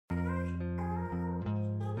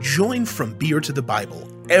Join From Beer to the Bible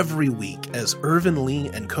every week as Ervin Lee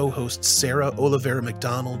and co-host Sarah Oliveira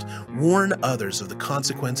McDonald warn others of the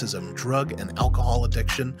consequences of drug and alcohol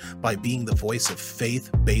addiction by being the voice of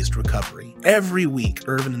faith-based recovery. Every week,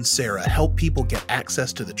 Ervin and Sarah help people get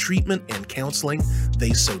access to the treatment and counseling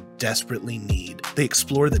they so desperately need. They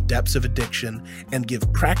explore the depths of addiction and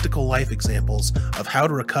give practical life examples of how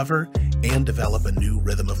to recover and develop a new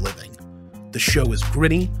rhythm of living. The show is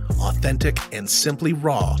gritty, authentic, and simply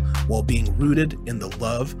raw while being rooted in the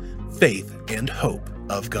love, faith, and hope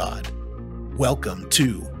of God. Welcome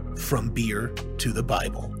to From Beer to the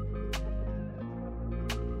Bible.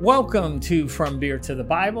 Welcome to From Beer to the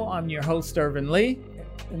Bible. I'm your host, Ervin Lee,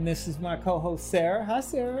 and this is my co-host, Sarah. Hi,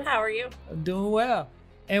 Sarah. How are you? I'm doing well.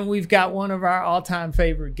 And we've got one of our all-time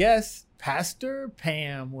favorite guests, Pastor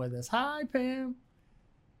Pam, with us. Hi, Pam.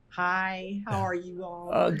 Hi, how are you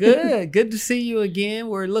all? Good. Good to see you again.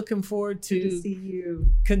 We're looking forward to see you.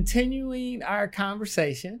 Continuing our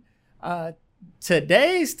conversation.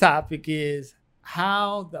 Today's topic is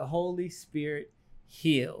how the Holy Spirit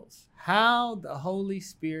heals. How the Holy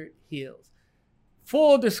Spirit heals.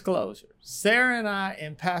 Full disclosure, Sarah and I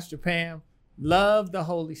and Pastor Pam love the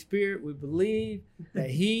Holy Spirit. We believe that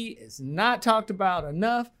he is not talked about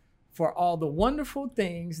enough for all the wonderful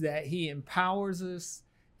things that he empowers us,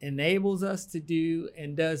 enables us to do,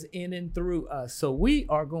 and does in and through us. So we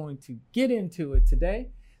are going to get into it today.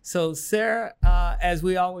 So Sarah, as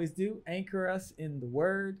we always do, anchor us in the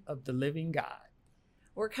word of the living God.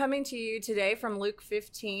 We're coming to you today from Luke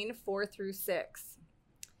 15, 4 through 6.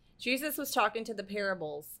 Jesus was talking to the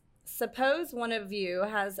parables. Suppose one of you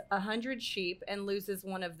has 100 sheep and loses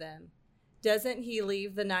one of them. Doesn't he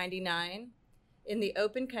leave the 99 in the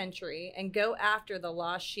open country and go after the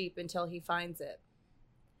lost sheep until he finds it?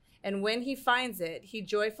 And when he finds it, he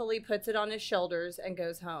joyfully puts it on his shoulders and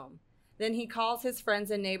goes home. Then he calls his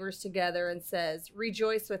friends and neighbors together and says,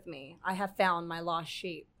 "Rejoice with me, I have found my lost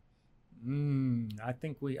sheep." I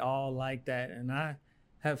think we all like that. And I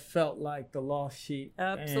have felt like the lost sheep.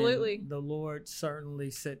 Absolutely. And the Lord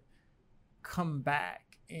certainly said, come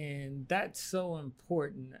back. And that's so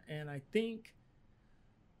important. And I think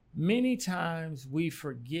many times we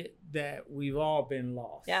forget that we've all been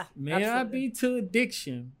lost. Yeah, May absolutely. not be to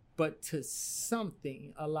addiction, but to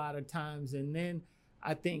something a lot of times. And then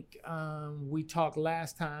I think we talked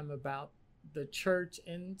last time about the church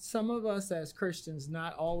and some of us as Christians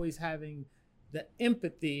not always having the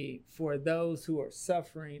empathy for those who are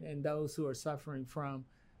suffering and those who are suffering from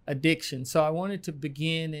addiction. So I wanted to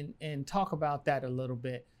begin and talk about that a little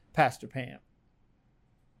bit, Pastor Pam.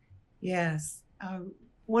 Yes.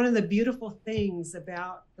 One of the beautiful things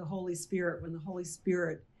about the Holy Spirit, when the Holy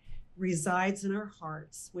Spirit resides in our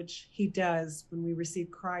hearts, which he does when we receive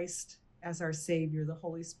Christ as our Savior, the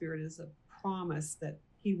Holy Spirit is a promise that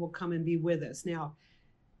he will come and be with us. Now,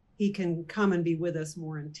 he can come and be with us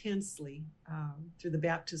more intensely through the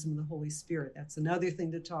baptism of the Holy Spirit. That's another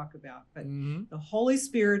thing to talk about. But the Holy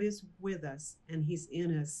Spirit is with us and he's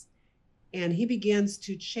in us. And he begins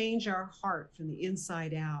to change our heart from the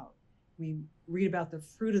inside out. We read about the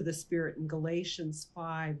fruit of the Spirit in Galatians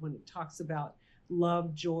 5 when it talks about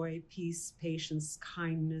love, joy, peace, patience,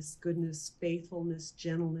 kindness, goodness, faithfulness,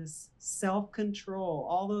 gentleness, self-control.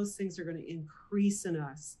 All those things are going to increase in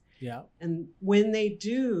us. Yeah. And when they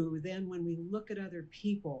do, then when we look at other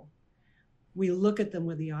people, we look at them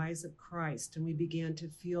with the eyes of Christ and we begin to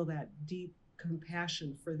feel that deep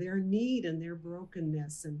compassion for their need and their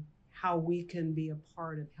brokenness and how we can be a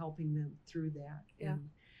part of helping them through that. Yeah.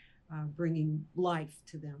 And bringing life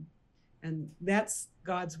to them. And that's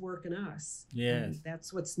God's work in us. Yes. And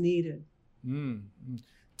that's what's needed.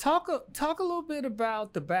 Talk a little bit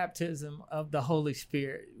about the baptism of the Holy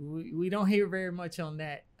Spirit. We don't hear very much on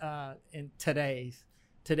that in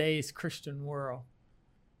today's Christian world.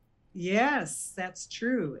 Yes, that's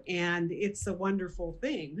true. And it's a wonderful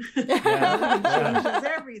thing. Yeah. It changes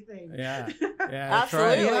everything. Yeah,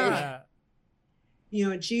 Absolutely. Right. Yeah. You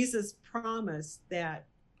know, Jesus promised that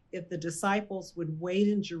if the disciples would wait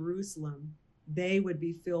in Jerusalem, they would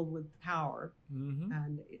be filled with power.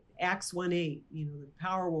 And Acts 1:8, you know, the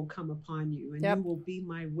power will come upon you and you will be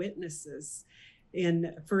my witnesses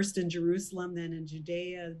first in Jerusalem, then in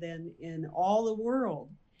Judea, then in all the world.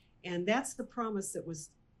 And that's the promise that was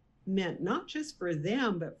meant not just for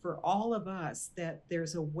them, but for all of us, that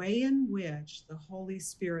there's a way in which the Holy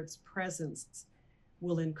Spirit's presence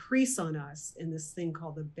will increase on us in this thing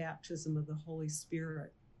called the baptism of the Holy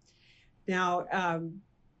Spirit. Now,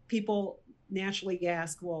 people naturally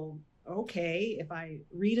ask, well, okay, if I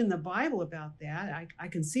read in the Bible about that, I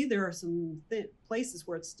can see there are some places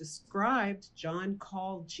where it's described. John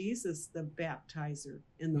called Jesus the baptizer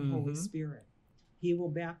in the Holy Spirit. He will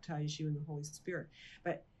baptize you in the Holy Spirit.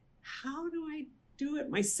 But how do I do it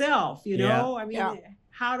myself? You know, I mean,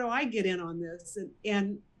 how do I get in on this?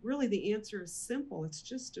 And really the answer is simple. It's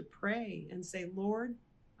just to pray and say, Lord,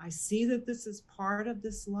 I see that this is part of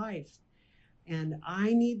this life. And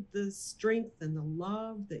I need the strength and the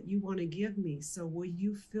love that you want to give me. So will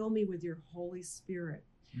you fill me with your Holy Spirit?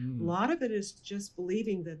 A lot of it is just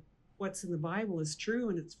believing that what's in the Bible is true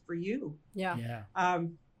and it's for you. Yeah.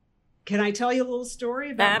 Can I tell you a little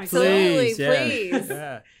story about myself? Absolutely, please.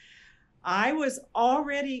 Yeah. I was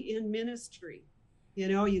already in ministry. You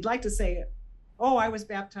know, you'd like to say, oh, I was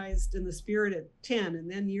baptized in the Spirit at 10, and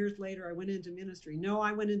then years later I went into ministry. No,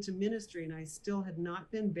 I went into ministry and I still had not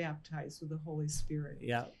been baptized with the Holy Spirit.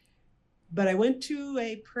 Yeah. But I went to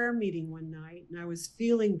a prayer meeting one night and I was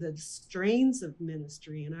feeling the strains of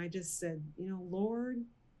ministry. And I just said, you know, Lord,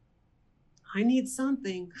 I need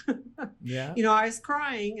something. Yeah. You know, I was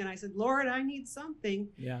crying and I said, Lord, I need something.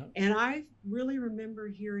 Yeah. And I really remember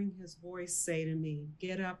hearing his voice say to me,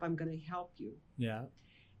 get up, I'm going to help you. Yeah.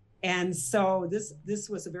 And so this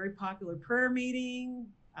was a very popular prayer meeting.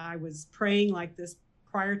 I was praying like this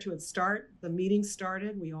prior to it start. The meeting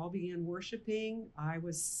started. We all began worshiping. I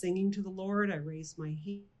was singing to the Lord. I raised my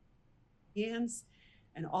hands.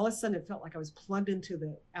 And all of a sudden, it felt like I was plugged into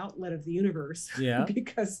the outlet of the universe. Yeah.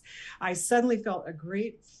 Because I suddenly felt a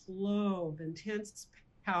great flow of intense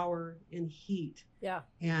power and heat. Yeah.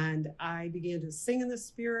 And I began to sing in the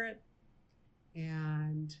Spirit.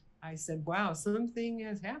 And I said, wow, something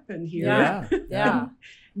has happened here. Yeah. Yeah.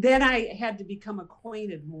 Then I had to become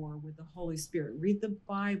acquainted more with the Holy Spirit, read the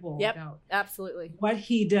Bible about Absolutely. what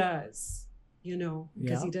he does, you know,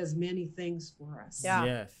 because Yeah. he does many things for us. Yeah.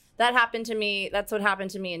 Yes. That happened to me. That's what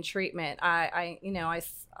happened to me in treatment. I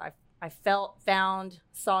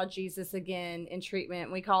saw Jesus again in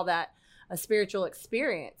treatment. We call that a spiritual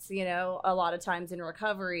experience, you know, a lot of times in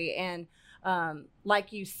recovery. And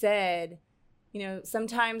like you said, you know,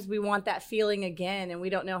 sometimes we want that feeling again and we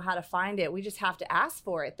don't know how to find it. We just have to ask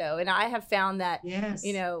for it, though. And I have found that,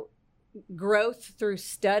 you know, growth through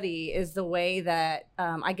study is the way that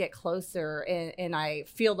I get closer and I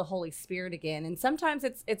feel the Holy Spirit again. And sometimes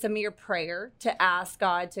it's a mere prayer to ask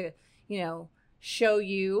God to, you know, show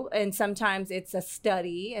you. And sometimes it's a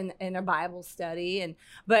study and a Bible study.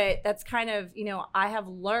 But that's kind of, you know, I have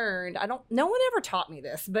learned, no one ever taught me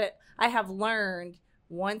this, but I have learned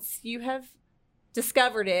once you have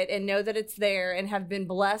discovered it and know that it's there and have been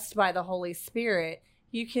blessed by the Holy Spirit,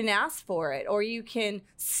 you can ask for it or you can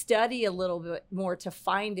study a little bit more to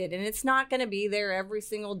find it. And it's not going to be there every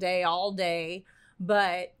single day, all day,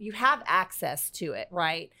 but you have access to it,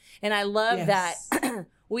 right? And I love that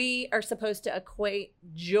we are supposed to equate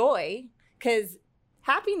joy, because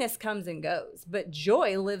happiness comes and goes, but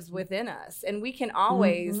joy lives within us. And we can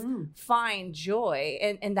always find joy.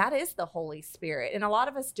 And that is the Holy Spirit. And a lot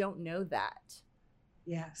of us don't know that.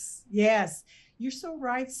 Yes. Yes. You're so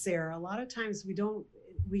right, Sarah. A lot of times we don't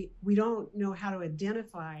know how to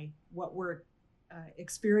identify what we're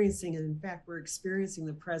experiencing. And in fact, we're experiencing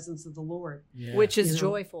the presence of the Lord, which is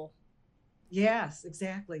joyful. Yes,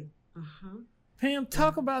 exactly. Pam,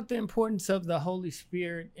 talk about the importance of the Holy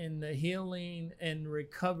Spirit in the healing and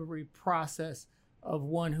recovery process of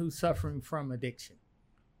one who's suffering from addiction.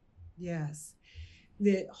 Yes.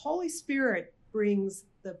 The Holy Spirit brings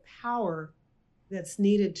the power that's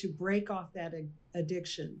needed to break off that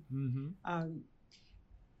addiction.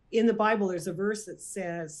 In the Bible, there's a verse that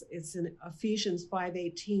says, it's in Ephesians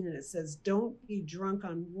 5:18, and it says, don't be drunk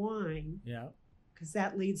on wine, because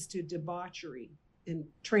that leads to debauchery. In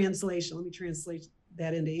translation, let me translate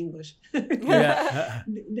that into English.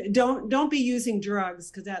 Don't be using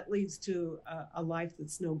drugs, because that leads to a life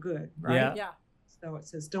that's no good, right? So it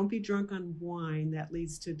says, don't be drunk on wine, that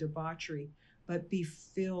leads to debauchery, but be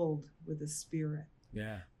filled with the Spirit.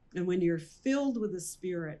 And when you're filled with the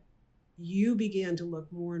Spirit, you begin to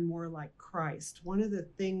look more and more like Christ. One of the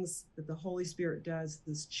things that the Holy Spirit does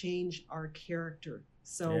is change our character,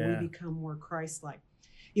 so we become more Christ-like.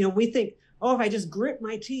 You know, we think, oh, if I just grit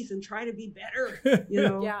my teeth and try to be better, you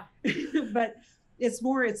know. But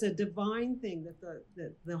it's a divine thing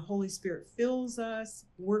that the Holy Spirit fills us,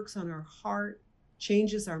 works on our heart,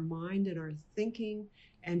 changes our mind and our thinking,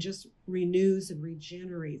 and just renews and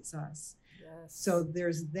regenerates us. So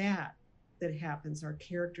there's that happens. Our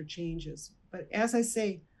character changes. But as I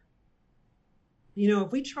say, you know,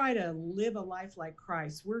 if we try to live a life like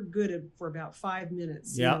Christ, we're good for about 5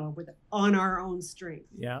 minutes, you know, on our own strength.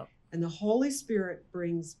 And the Holy Spirit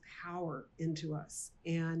brings power into us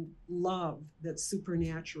and love that's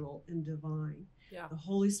supernatural and divine. Yeah. The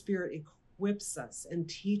Holy Spirit equips us and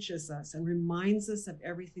teaches us and reminds us of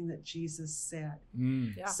everything that Jesus said.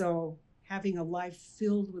 Yeah. So having a life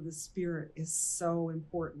filled with the Spirit is so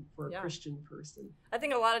important for a Christian person. I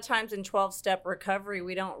think a lot of times in 12-step recovery,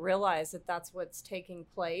 we don't realize that that's what's taking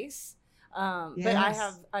place.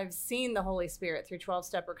 But I've seen the Holy Spirit through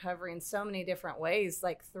 12-step recovery in so many different ways,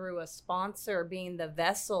 like through a sponsor being the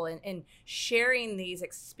vessel and sharing these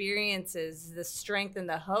experiences, the strength and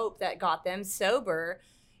the hope that got them sober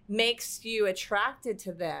makes you attracted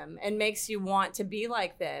to them and makes you want to be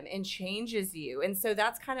like them and changes you. And so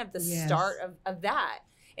that's kind of the start of that.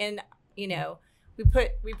 And, you know,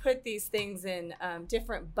 we put these things in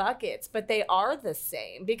different buckets, but they are the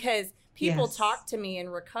same because people talk to me in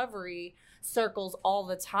recovery circles all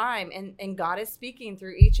the time, and God is speaking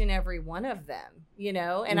through each and every one of them, you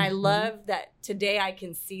know, and I love that today I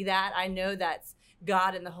can see that. I know that's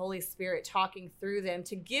God and the Holy Spirit talking through them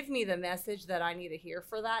to give me the message that I need to hear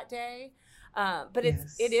for that day. But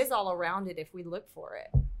it is all around it if we look for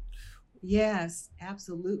it. Yes,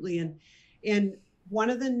 absolutely. And one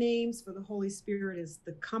of the names for the Holy Spirit is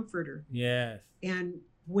the Comforter. Yes. And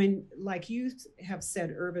when, like you have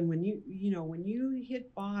said, Ervin, when you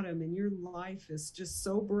hit bottom and your life is just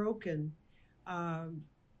so broken,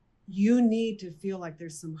 you need to feel like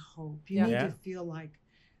there's some hope. You need to feel like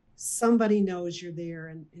somebody knows you're there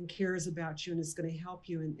and cares about you and is going to help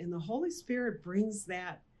you. And the Holy Spirit brings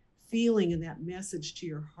that feeling and that message to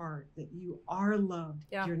your heart that you are loved.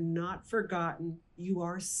 Yeah. You're not forgotten. You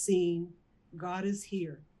are seen. God is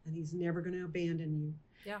here and he's never going to abandon you.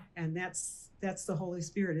 Yeah. And that's the Holy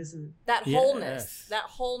Spirit, isn't it? That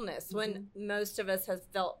wholeness when most of us have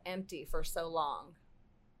felt empty for so long.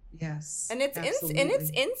 Yes. And it's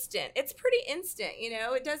instant. It's pretty instant, you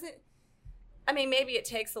know. It doesn't, I mean, maybe it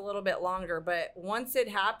takes a little bit longer, but once it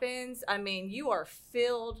happens, I mean, you are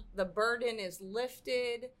filled, the burden is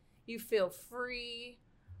lifted, you feel free.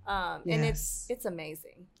 And it's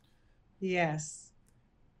amazing. Yes.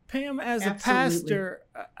 Pam, as a pastor,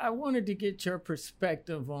 I wanted to get your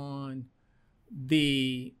perspective on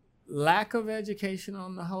the lack of education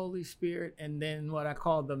on the Holy Spirit and then what I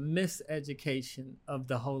call the miseducation of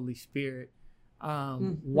the Holy Spirit.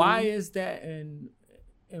 Why is that, and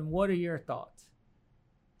what are your thoughts?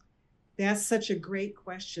 That's such a great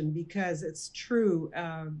question because it's true.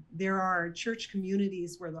 There are church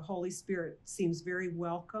communities where the Holy Spirit seems very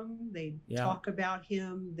welcome. They talk about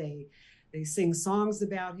him. They sing songs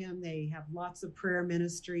about him. They have lots of prayer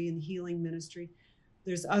ministry and healing ministry.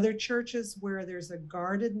 There's other churches where there's a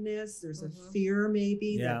guardedness, there's a fear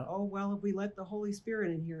maybe that, oh, well, if we let the Holy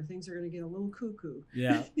Spirit in here, things are going to get a little cuckoo.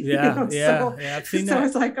 Yeah, I've seen that. So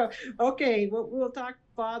it's like, okay, we'll talk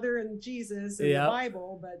Father and Jesus and the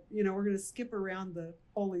Bible, but, you know, we're going to skip around the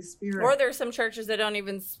Holy Spirit. Or there's some churches that don't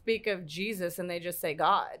even speak of Jesus and they just say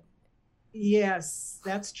God. Yes,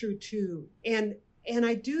 that's true too. And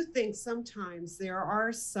I do think sometimes there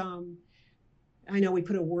are some, I know we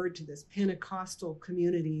put a word to this, Pentecostal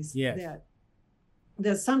communities that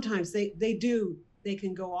sometimes they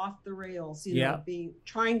can go off the rails, you know,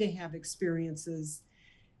 trying to have experiences,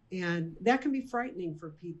 and that can be frightening for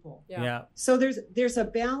people. Yeah. So there's a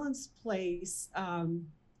balanced place. I'm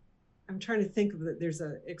trying to think of it. There's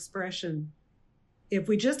an expression. If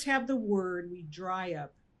we just have the word, we dry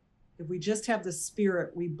up. If we just have the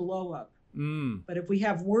Spirit, we blow up. But if we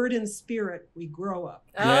have word and spirit, we grow up.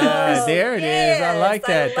 Yeah, there it is. I like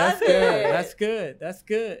that. That's good. That's good. That's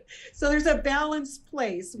good. So there's a balanced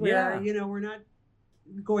place where, you know, we're not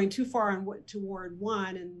going too far toward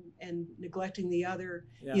one and neglecting the other.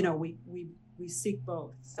 Yeah. You know, we seek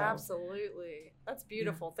both. So. Absolutely. That's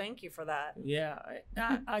beautiful. Yeah. Thank you for that. Yeah.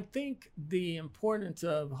 I think the importance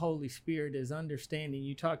of Holy Spirit is understanding.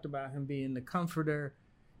 You talked about him being the comforter.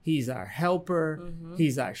 He's our helper.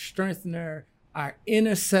 He's our strengthener, our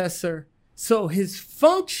intercessor. So his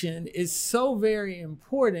function is so very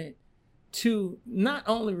important to not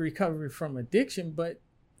only recovery from addiction, but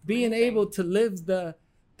being able to live the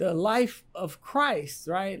life of Christ,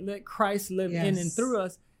 right? Let Christ live in and through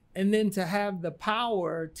us. And then to have the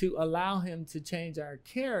power to allow him to change our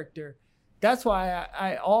character. That's why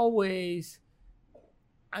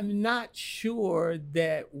I'm not sure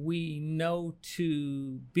that we know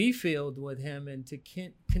to be filled with him and to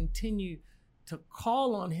continue to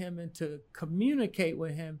call on him and to communicate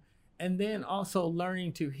with him, and then also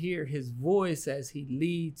learning to hear his voice as he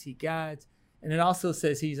leads, he guides. And it also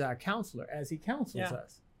says he's our counselor as he counsels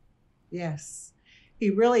us. Yes,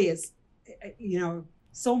 he really is, you know,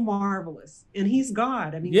 so marvelous. And he's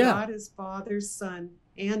God. I mean, God is Father, Son,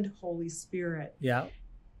 and Holy Spirit. Yeah.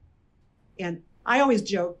 And I always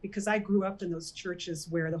joke because I grew up in those churches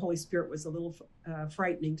where the Holy Spirit was a little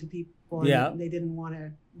frightening to people. And they didn't want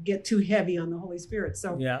to get too heavy on the Holy Spirit.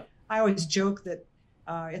 So I always joke that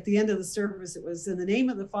at the end of the service, it was in the name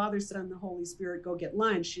of the Father, Son, and the Holy Spirit, go get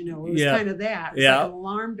lunch. You know, it was kind of that. It was like an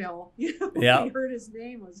alarm bell. You know, when you heard his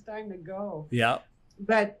name, it was time to go. Yeah.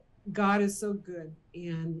 But God is so good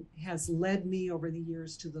and has led me over the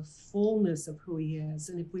years to the fullness of who he is.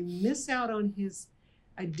 And if we miss out on his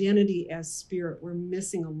identity as Spirit, we're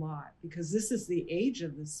missing a lot, because this is the age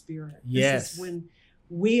of the Spirit. Yes. This is when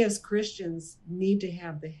we as Christians need to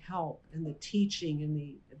have the help and the teaching and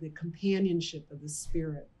the companionship of the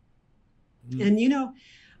Spirit. And you know,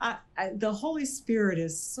 the Holy Spirit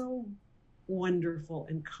is so wonderful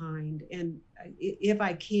and kind. And if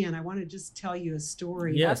I can, I want to just tell you a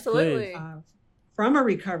story. Yes, absolutely. From a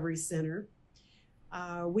recovery center.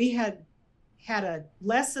 We had a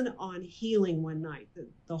lesson on healing one night.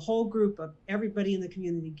 The whole group of everybody in the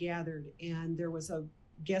community gathered, and there was a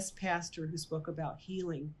guest pastor who spoke about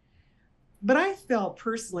healing. But I felt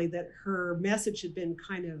personally that her message had been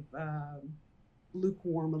kind of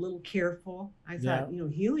lukewarm, a little careful. I thought, you know,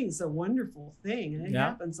 healing's a wonderful thing, and it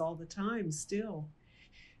happens all the time still.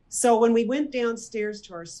 So when we went downstairs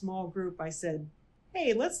to our small group, I said,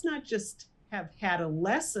 hey, let's not just have had a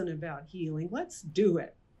lesson about healing, let's do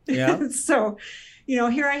it. Yeah. So, you know,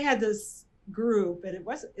 here I had this group, and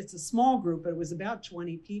it's a small group, but it was about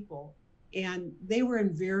 20 people. And they were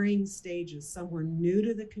in varying stages. Some were new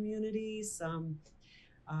to the community. Some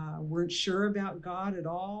weren't sure about God at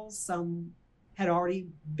all. Some had already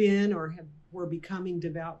been or were becoming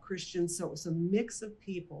devout Christians. So it was a mix of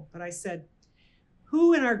people. But I said,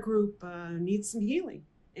 who in our group needs some healing?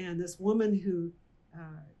 And this woman who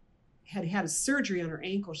had a surgery on her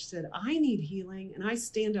ankle, she said, I need healing, and I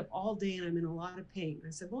stand up all day and I'm in a lot of pain.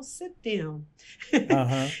 I said, well, sit down.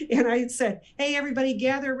 And I said, hey, everybody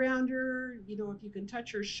gather around her. You know, if you can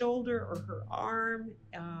touch her shoulder or her arm,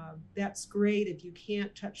 that's great. If you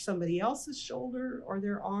can't touch somebody else's shoulder or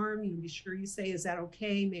their arm, you know, be sure you say, is that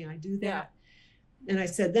okay? May I do that? And I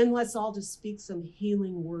said, then let's all just speak some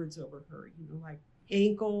healing words over her, you know, like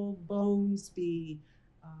ankle bones be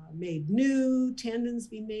made new, tendons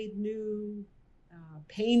be made new,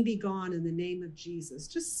 pain be gone in the name of Jesus.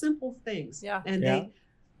 Just simple things. And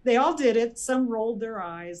they all did it. Some rolled their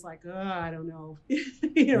eyes like, oh, I don't know,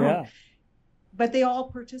 you know, but they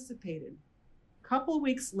all participated. A couple of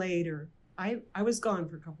weeks later, I was gone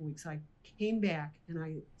for a couple of weeks. I came back and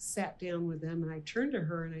I sat down with them, and I turned to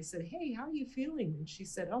her and I said, hey, how are you feeling? And she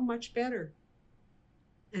said, oh, much better.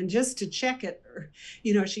 And just to check it,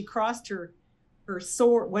 you know, she crossed her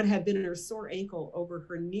sore, what had been her sore ankle, over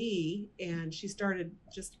her knee, and she started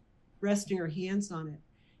just resting her hands on it.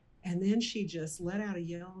 And then she just let out a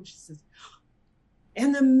yell, and she says,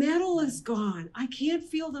 and the metal is gone. I can't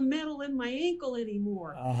feel the metal in my ankle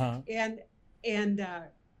anymore. And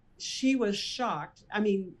she was shocked. I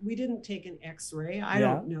mean, we didn't take an x-ray. I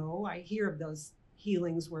don't know. I hear of those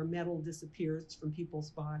healings where metal disappears from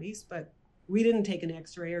people's bodies, but we didn't take an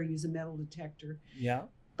x-ray or use a metal detector.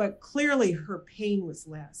 But clearly her pain was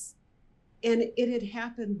less. And it had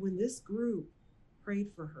happened when this group prayed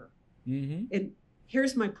for her. And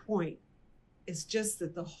here's my point. It's just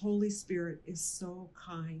that the Holy Spirit is so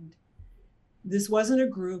kind. This wasn't a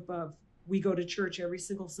group of, we go to church every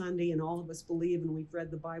single Sunday and all of us believe and we've read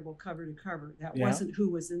the Bible cover to cover. That wasn't who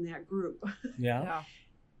was in that group.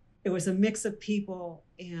 It was a mix of people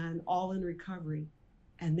and all in recovery.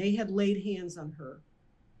 And they had laid hands on her.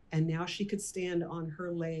 And now she could stand on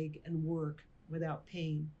her leg and work without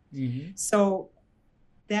pain. So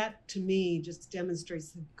that to me just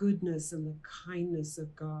demonstrates the goodness and the kindness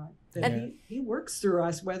of God. That he works through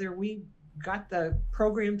us, whether we got the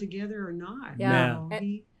program together or not. You know,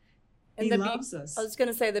 he loves us. I was going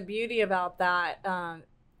to say the beauty about that,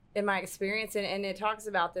 in my experience, and it talks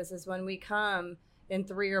about this, is when we come in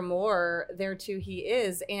 3 or more, there too he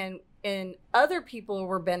is. And other people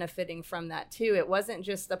were benefiting from that too. It wasn't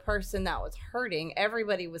just the person that was hurting.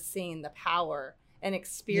 Everybody was seeing the power and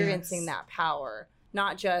experiencing that power,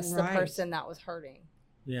 not just the person that was hurting.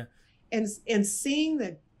 And seeing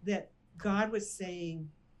that God was saying,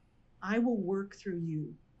 I will work through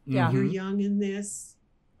you. You're young in this,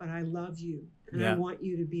 but I love you. And I want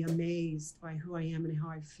you to be amazed by who I am and how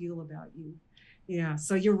I feel about you.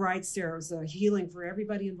 So you're right, Sarah. It was a healing for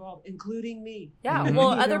everybody involved, including me. Well,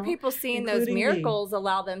 other people seeing those miracles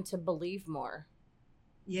allow them to believe more.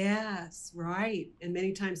 Yes, right. And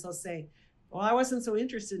many times they'll say, well, I wasn't so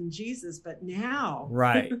interested in Jesus, but now.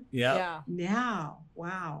 Now, Now,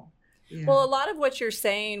 wow. Yeah. Well, a lot of what you're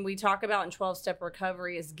saying, we talk about in 12-step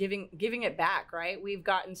recovery is giving it back, right? We've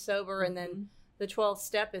gotten sober, and then the 12th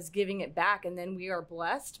step is giving it back, and then we are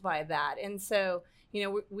blessed by that. And so,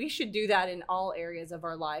 we should do that in all areas of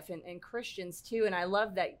our life, and Christians too. And I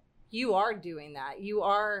love that you are doing that. You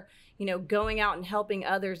are, going out and helping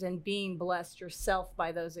others and being blessed yourself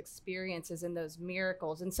by those experiences and those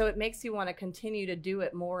miracles. And so it makes you want to continue to do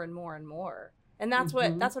it more and more and more. And that's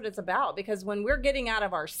what it's about, because when we're getting out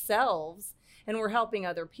of ourselves and we're helping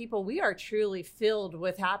other people, we are truly filled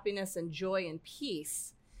with happiness and joy and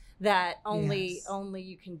peace that only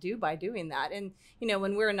you can do by doing that. And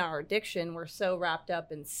when we're in our addiction, we're so wrapped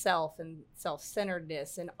up in self and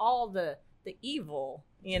self-centeredness and all the evil,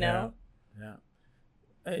 Yeah.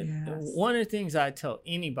 One of the things I tell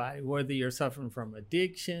anybody, whether you're suffering from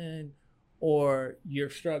addiction or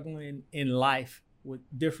you're struggling in life with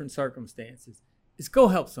different circumstances, is go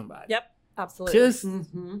help somebody. Yep, absolutely. Just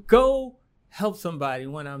go help somebody.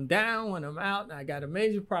 When I'm down, when I'm out, and I got a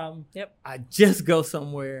major problem, I just go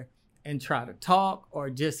somewhere and try to talk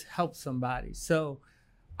or just help somebody. So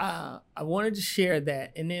I wanted to share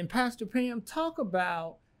that. And then Pastor Pam, talk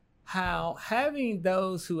about how having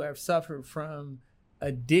those who have suffered from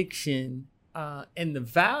addiction and the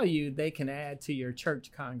value they can add to your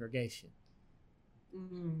church congregation.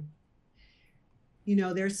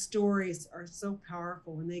 Their stories are so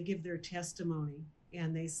powerful when they give their testimony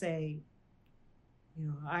and they say,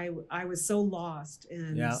 I was so lost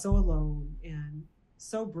and so alone and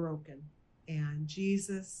so broken, and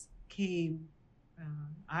Jesus came.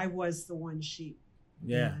 I was the one sheep.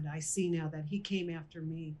 And I see now that he came after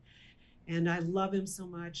me, and I love him so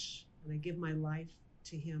much, and I give my life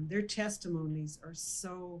to him. Their testimonies are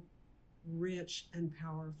so rich and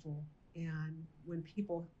powerful. And when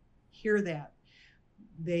people hear that,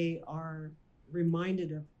 they are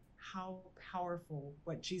reminded of how powerful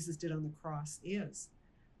what Jesus did on the cross is.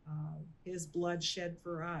 His blood shed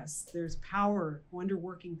for us. There's power,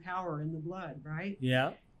 wonder-working power in the blood, right?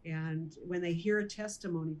 Yeah. And when they hear a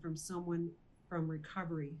testimony from someone from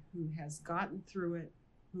recovery who has gotten through it,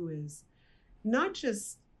 who is not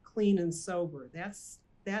just clean and sober, that's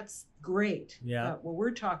great. Yeah. But what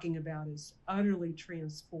we're talking about is utterly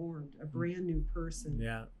transformed, a brand new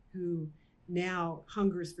person who now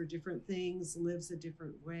hungers for different things, lives a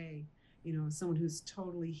different way, someone who's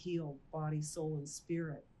totally healed, body, soul, and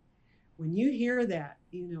spirit. When you hear that,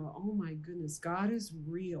 oh my goodness, God is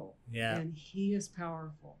real, and he is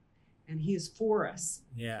powerful, and he is for us.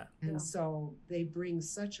 And so they bring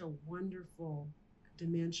such a wonderful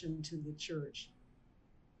dimension to the church.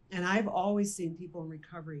 And I've always seen people in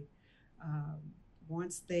recovery,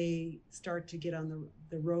 once they start to get on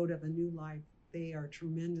the road of a new life, they are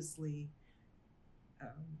tremendously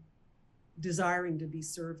desiring to be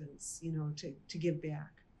servants, to give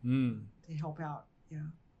back, to help out.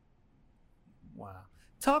 Wow.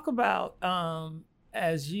 Talk about,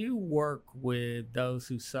 as you work with those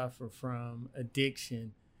who suffer from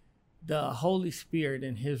addiction, the Holy Spirit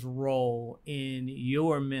and his role in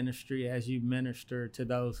your ministry as you minister to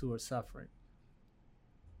those who are suffering.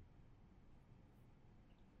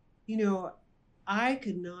 I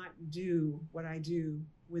could not do what I do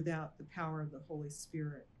without the power of the Holy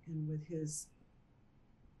Spirit and with his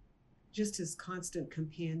constant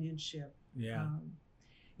companionship.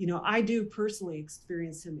 I do personally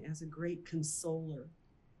experience him as a great consoler,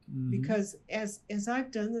 because as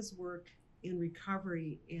I've done this work in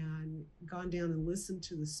recovery and gone down and listened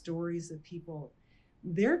to the stories of people,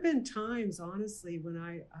 there have been times, honestly, when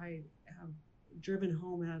I have driven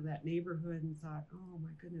home out of that neighborhood and thought, oh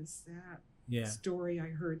my goodness, that story I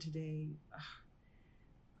heard today,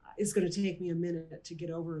 it's going to take me a minute to get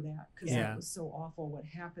over that, because that was so awful what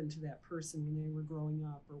happened to that person when they were growing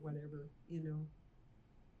up or whatever,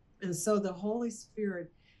 And so the Holy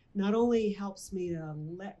Spirit not only helps me to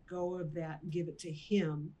let go of that and give it to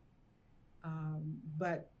him,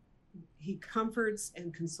 but he comforts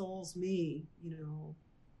and consoles me,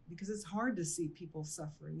 because it's hard to see people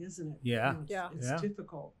suffering, isn't it? It's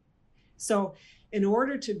difficult. So in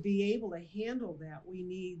order to be able to handle that, we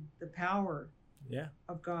need the power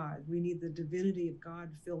of God. We need the divinity of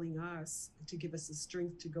God filling us to give us the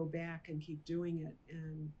strength to go back and keep doing it.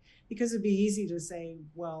 And because it'd be easy to say,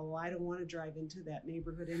 well, I don't want to drive into that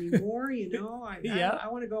neighborhood anymore. I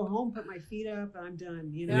want to go home, put my feet up, and I'm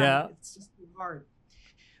done. It's just too hard.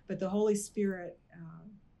 But the Holy Spirit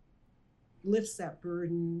lifts that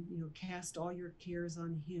burden, cast all your cares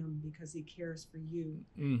on him because he cares for you.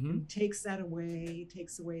 And takes that away,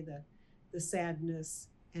 takes away the sadness,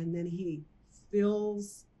 and then he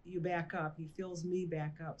fills you back up. He fills me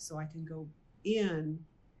back up so I can go in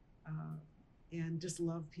and just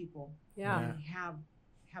love people. Yeah. And have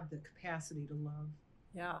the capacity to love.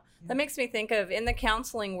 Yeah. That makes me think of, in the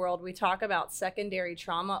counseling world, we talk about secondary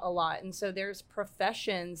trauma a lot. And so there's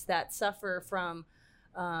professions that suffer from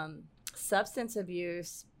substance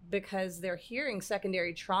abuse because they're hearing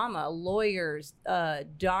secondary trauma: lawyers,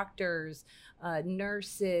 doctors,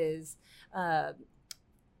 nurses,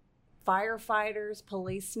 firefighters,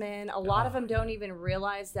 policemen. A lot of them don't even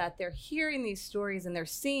realize that they're hearing these stories and they're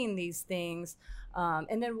seeing these things.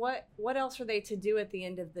 And then what else are they to do at the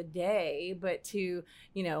end of the day but to,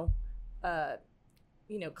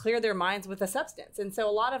 clear their minds with a substance? And so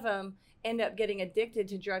a lot of them end up getting addicted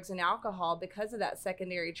to drugs and alcohol because of that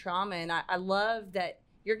secondary trauma. And I love that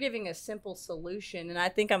you're giving a simple solution. And I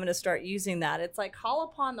think I'm going to start using that. It's like, call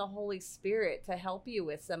upon the Holy Spirit to help you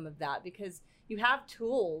with some of that, because you have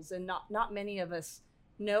tools and not many of us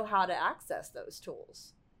know how to access those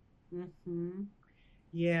tools. Mm-hmm.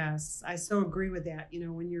 Yes, I so agree with that.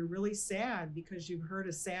 When you're really sad because you've heard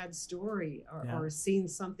a sad story or seen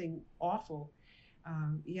something awful,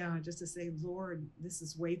 just to say, Lord, this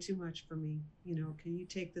is way too much for me. Can you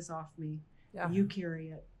take this off me? Yeah. You carry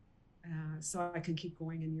it so I can keep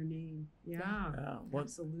going in your name.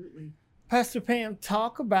 Absolutely. Pastor Pam,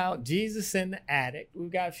 talk about Jesus in the Attic.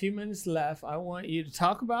 We've got a few minutes left. I want you to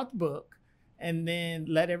talk about the book, and then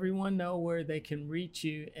let everyone know where they can reach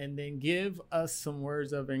you, and then give us some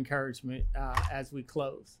words of encouragement as we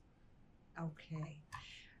close. Okay.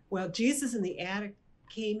 Well, Jesus in the Attic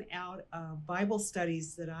came out of Bible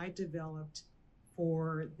studies that I developed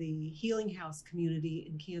for the Healing House community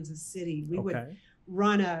in Kansas City. We would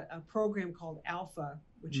run a program called Alpha,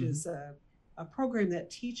 which is a program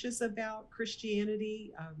that teaches about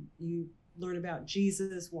Christianity. You learn about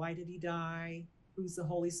Jesus. Why did he die? Who's the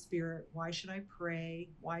Holy Spirit? Why should I pray?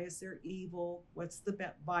 Why is there evil? What's the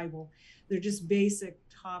Bible? They're just basic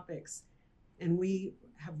topics. And we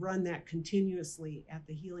have run that continuously at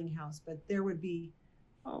the Healing House. But there would be,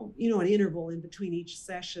 an interval in between each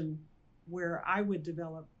session where I would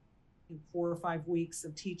develop 4 or 5 weeks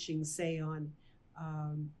of teaching, say, on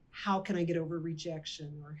how can I get over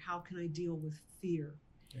rejection, or how can I deal with fear?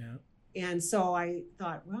 Yeah. And so I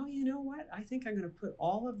thought, well, you know what? I think I'm going to put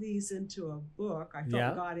all of these into a book. I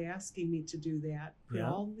felt God asking me to do that. Put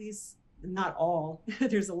all these, not all,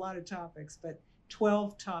 there's a lot of topics, but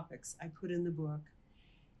 12 topics I put in the book,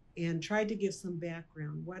 and tried to give some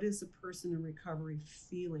background. What is a person in recovery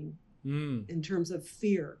feeling in terms of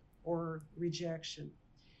fear or rejection?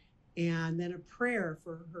 And then a prayer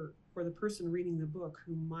for the person reading the book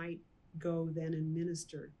who might go then and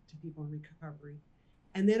minister to people in recovery.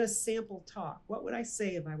 And then a sample talk. What would I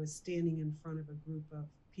say if I was standing in front of a group of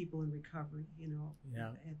people in recovery,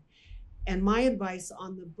 And my advice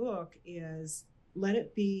on the book is, let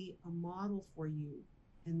it be a model for you.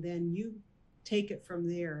 And then you take it from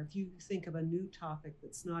there. If you think of a new topic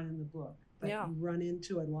that's not in the book, but you run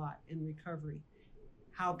into a lot in recovery,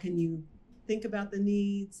 how can you think about the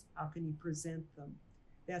needs? How can you present them?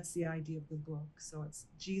 That's the idea of the book. So it's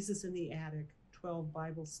Jesus in the Attic, 12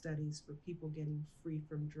 Bible studies for people getting free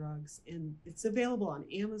from drugs. And it's available on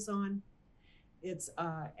Amazon. It's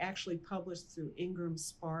actually published through Ingram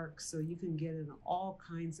Spark, so you can get it on all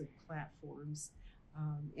kinds of platforms.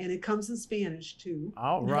 And it comes in Spanish too.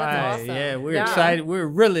 All right. Awesome. Yeah, we're excited. We're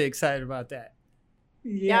really excited about that.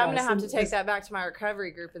 Yeah, I'm going to have to take that back to my recovery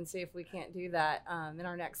group and see if we can't do that in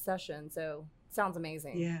our next session. So sounds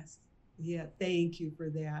amazing. Yes. Yeah, thank you for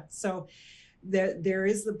that. So there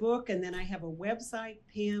is the book, and then I have a website,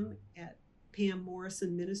 Pam at Pam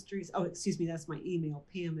Morrison Ministries. Oh, excuse me, that's my email,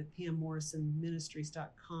 Pam at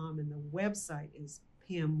PamMorrisonMinistries.com, and the website is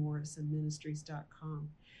PamMorrisonMinistries.com.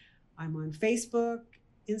 I'm on Facebook,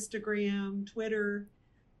 Instagram, Twitter.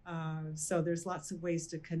 So there's lots of ways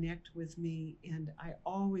to connect with me, and I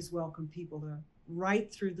always welcome people to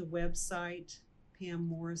write through the website,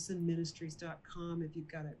 PamMorrisonMinistries.com. If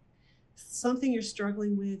you've got something you're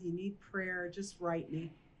struggling with, you need prayer, just write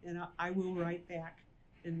me, and I will write back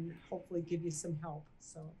and hopefully give you some help.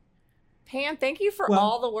 So, Pam, thank you for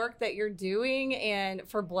all the work that you're doing and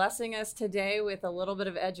for blessing us today with a little bit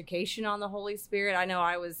of education on the Holy Spirit. I know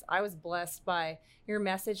I was blessed by your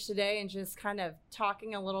message today, and just kind of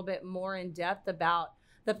talking a little bit more in depth about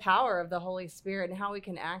the power of the Holy Spirit and how we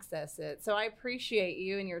can access it. So I appreciate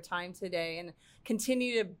you and your time today, and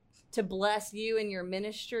continue to bless you and your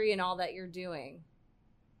ministry and all that you're doing.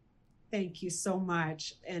 Thank you so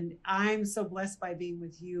much. And I'm so blessed by being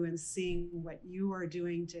with you and seeing what you are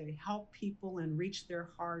doing to help people and reach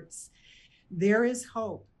their hearts. There is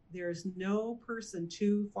hope. There's no person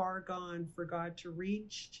too far gone for God to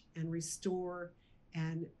reach and restore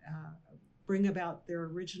and bring about their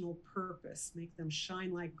original purpose, make them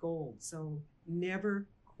shine like gold. So never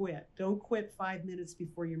quit. Don't quit 5 minutes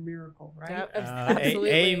before your miracle, right? Yep, absolutely.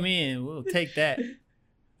 Amen. We'll take that.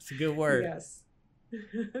 It's a good word. Yes.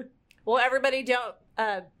 Well, everybody,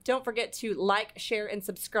 don't forget to like, share, and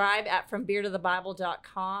subscribe at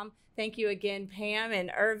FromBeerToTheBible.com. Thank you again, Pam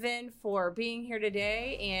and Ervin, for being here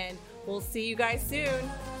today, and we'll see you guys soon.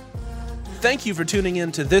 Thank you for tuning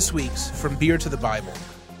in to this week's From Beer to the Bible.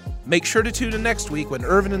 Make sure to tune in next week when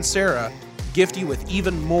Ervin and Sarah gift you with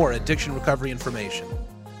even more addiction recovery information.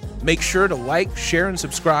 Make sure to like, share, and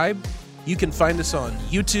subscribe. You can find us on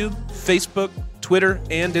YouTube, Facebook, Twitter,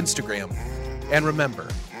 and Instagram. And remember,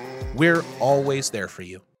 we're always there for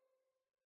you.